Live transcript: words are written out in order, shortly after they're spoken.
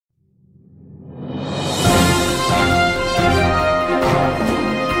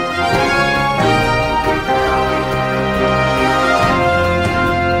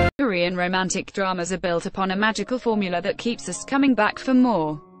romantic dramas are built upon a magical formula that keeps us coming back for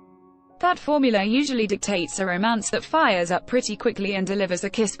more. That formula usually dictates a romance that fires up pretty quickly and delivers a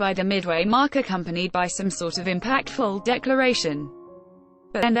kiss by the midway mark accompanied by some sort of impactful declaration.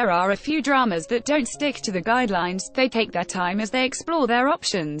 But then there are a few dramas that don't stick to the guidelines. They take their time as they explore their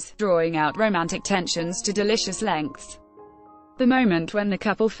options, drawing out romantic tensions to delicious lengths. The moment when the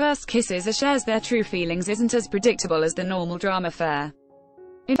couple first kisses or shares their true feelings isn't as predictable as the normal drama fare.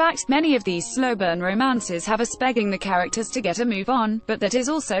 In fact, many of these slow-burn romances have us begging the characters to get a move on, but that is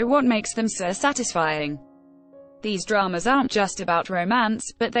also what makes them so satisfying. These dramas aren't just about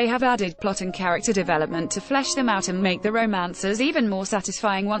romance, but they have added plot and character development to flesh them out and make the romances even more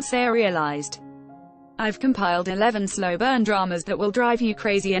satisfying once they are realized. I've compiled 11 slow-burn dramas that will drive you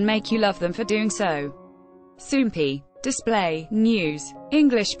crazy and make you love them for doing so. Soompi. Display, News.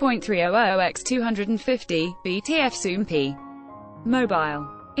 English .300x250, BTF Soompi. Mobile.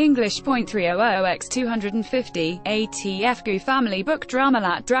 English .300x250, ATF Gu Family Book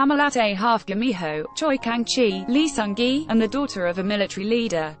Dramalat A Half Gumiho, Choi Kang-chi, Lee Sung-gi, and the daughter of a military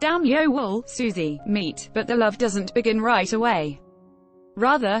leader, Dam Yo-wol, Suzy, meet, but the love doesn't begin right away.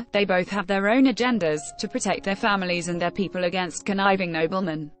 Rather, they both have their own agendas, to protect their families and their people against conniving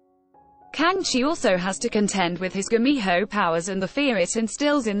noblemen. Kang-chi also has to contend with his Gumiho powers and the fear it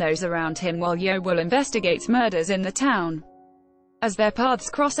instills in those around him while Yo-wol investigates murders in the town. As their paths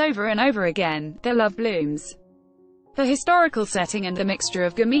cross over and over again, their love blooms. The historical setting and the mixture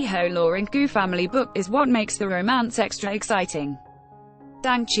of Gumiho lore and Gu Family Book is what makes the romance extra exciting.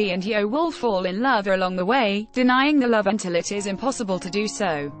 Kang-chi and Yo-wol fall in love along the way, denying the love until it is impossible to do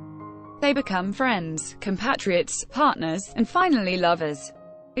so. They become friends, compatriots, partners, and finally lovers.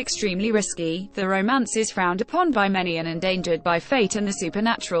 Extremely risky, the romance is frowned upon by many and endangered by fate and the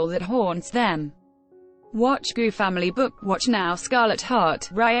supernatural that haunts them. Watch Gu Family Book. Watch now Scarlet Heart,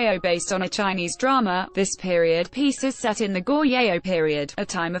 Ryeo. Based on a Chinese drama, this period piece is set in the Goryeo period, a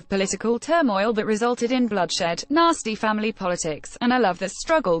time of political turmoil that resulted in bloodshed, nasty family politics, and a love that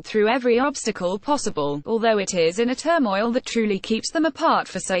struggled through every obstacle possible, although it is in a turmoil that truly keeps them apart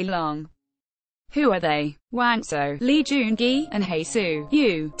for so long. Who are they? Wang So, Lee Joon-gi, and Hae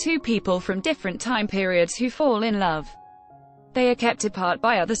Soo-yu, two people from different time periods who fall in love. They are kept apart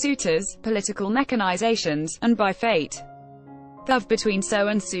by other suitors, political mechanizations, and by fate. Love between So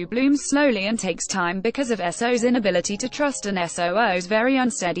and Soo blooms slowly and takes time because of So's inability to trust and Soo's very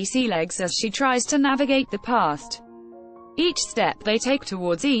unsteady sea legs as she tries to navigate the past. Each step they take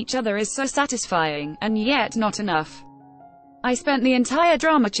towards each other is so satisfying, and yet not enough. I spent the entire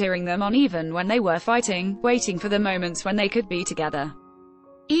drama cheering them on even when they were fighting, waiting for the moments when they could be together.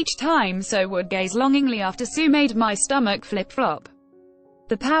 Each time So would gaze longingly after Soo made my stomach flip-flop.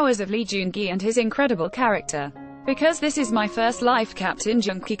 The powers of Lee Joon-gi and his incredible character. Because this is my first life, Captain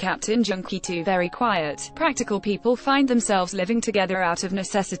Junkie 2. Very quiet, practical people find themselves living together out of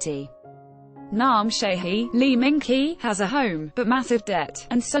necessity. Nam Shae-hee, Lee Min-ki, has a home, but massive debt,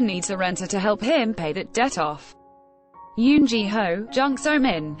 and Sun needs a renter to help him pay that debt off. Yoon Ji-ho, Jung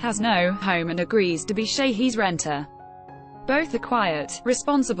So-min, has no home and agrees to be Shae-hee's renter. Both are quiet,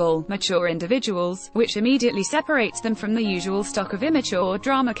 responsible, mature individuals, which immediately separates them from the usual stock of immature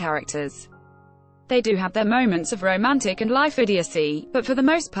drama characters. They do have their moments of romantic and life idiocy, but for the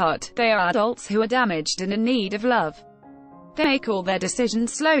most part, they are adults who are damaged and in need of love. They make all their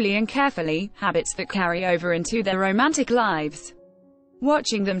decisions slowly and carefully, habits that carry over into their romantic lives.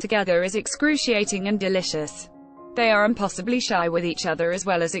 Watching them together is excruciating and delicious. They are impossibly shy with each other as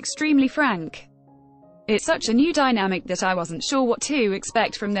well as extremely frank. It's such a new dynamic that I wasn't sure what to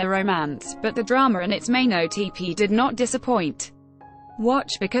expect from their romance, but the drama and its main OTP did not disappoint.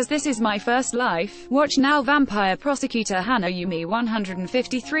 Watch Because This Is My First Life. Watch now Vampire Prosecutor Hana Yumi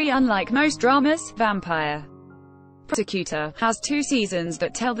 153. Unlike most dramas, Vampire Prosecutor has 2 seasons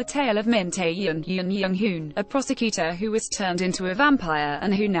that tell the tale of Min Tae-yoon, Yoon Young-hoon, a prosecutor who was turned into a vampire,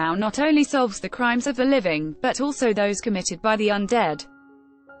 and who now not only solves the crimes of the living, but also those committed by the undead.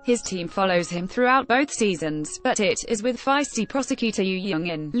 His team follows him throughout both seasons, but it is with feisty prosecutor Yoo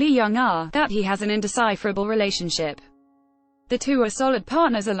Young-in, Lee Young-ah, that he has an indecipherable relationship. The two are solid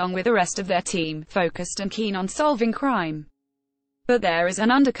partners along with the rest of their team, focused and keen on solving crime. But there is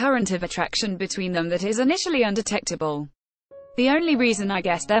an undercurrent of attraction between them that is initially undetectable. The only reason I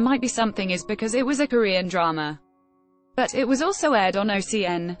guessed there might be something is because it was a Korean drama. But it was also aired on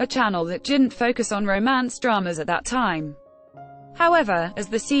OCN, a channel that didn't focus on romance dramas at that time. However, as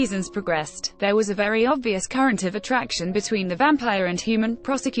the seasons progressed, there was a very obvious current of attraction between the vampire and human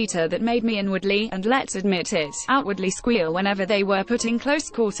prosecutor that made me inwardly, and let's admit it, outwardly squeal whenever they were put in close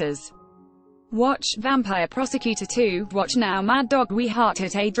quarters. Watch Vampire Prosecutor 2. Watch now Mad Dog. We Heart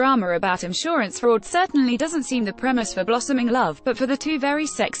It. A drama about insurance fraud certainly doesn't seem the premise for blossoming love, but for the two very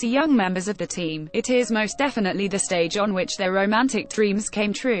sexy young members of the team, it is most definitely the stage on which their romantic dreams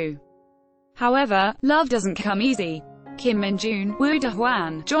came true. However, love doesn't come easy. Kim Min-jun, Woo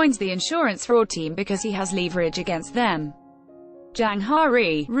Da-hwan, joins the insurance fraud team because he has leverage against them. Jang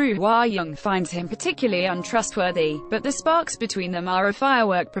Ha-ri, Roo Hwa-young, finds him particularly untrustworthy, but the sparks between them are of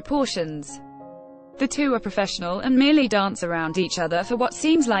firework proportions. The two are professional and merely dance around each other for what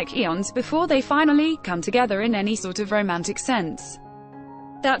seems like eons before they finally come together in any sort of romantic sense.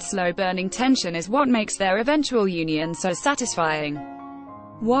 That slow-burning tension is what makes their eventual union so satisfying.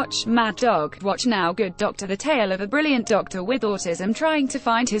 Watch Mad Dog. Watch now Good Doctor. The tale of a brilliant doctor with autism trying to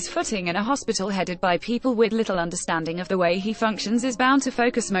find his footing in a hospital headed by people with little understanding of the way he functions is bound to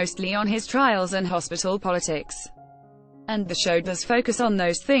focus mostly on his trials and hospital politics. And the show does focus on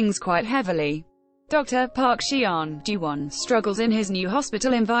those things quite heavily. Dr. Park Ji-won struggles in his new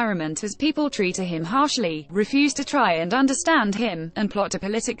hospital environment as people treat him harshly, refuse to try and understand him, and plot to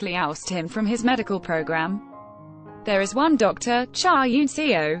politically oust him from his medical program. There is one doctor, Cha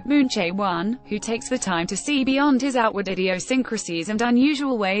Yoon-seo, Moon Chae-won, who takes the time to see beyond his outward idiosyncrasies and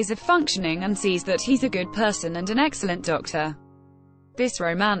unusual ways of functioning and sees that he's a good person and an excellent doctor. This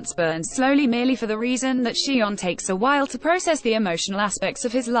romance burns slowly merely for the reason that Shion takes a while to process the emotional aspects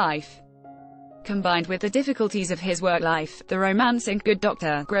of his life. Combined with the difficulties of his work life, the romance in Good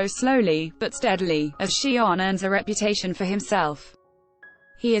Doctor grows slowly, but steadily, as Shion earns a reputation for himself.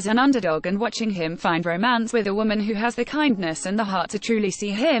 He is an underdog, and watching him find romance with a woman who has the kindness and the heart to truly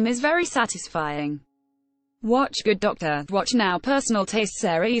see him is very satisfying. Watch Good Doctor. Watch now Personal Taste.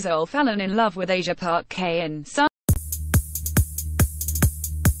 Seo Eul fell in love with Asia Park K-in, son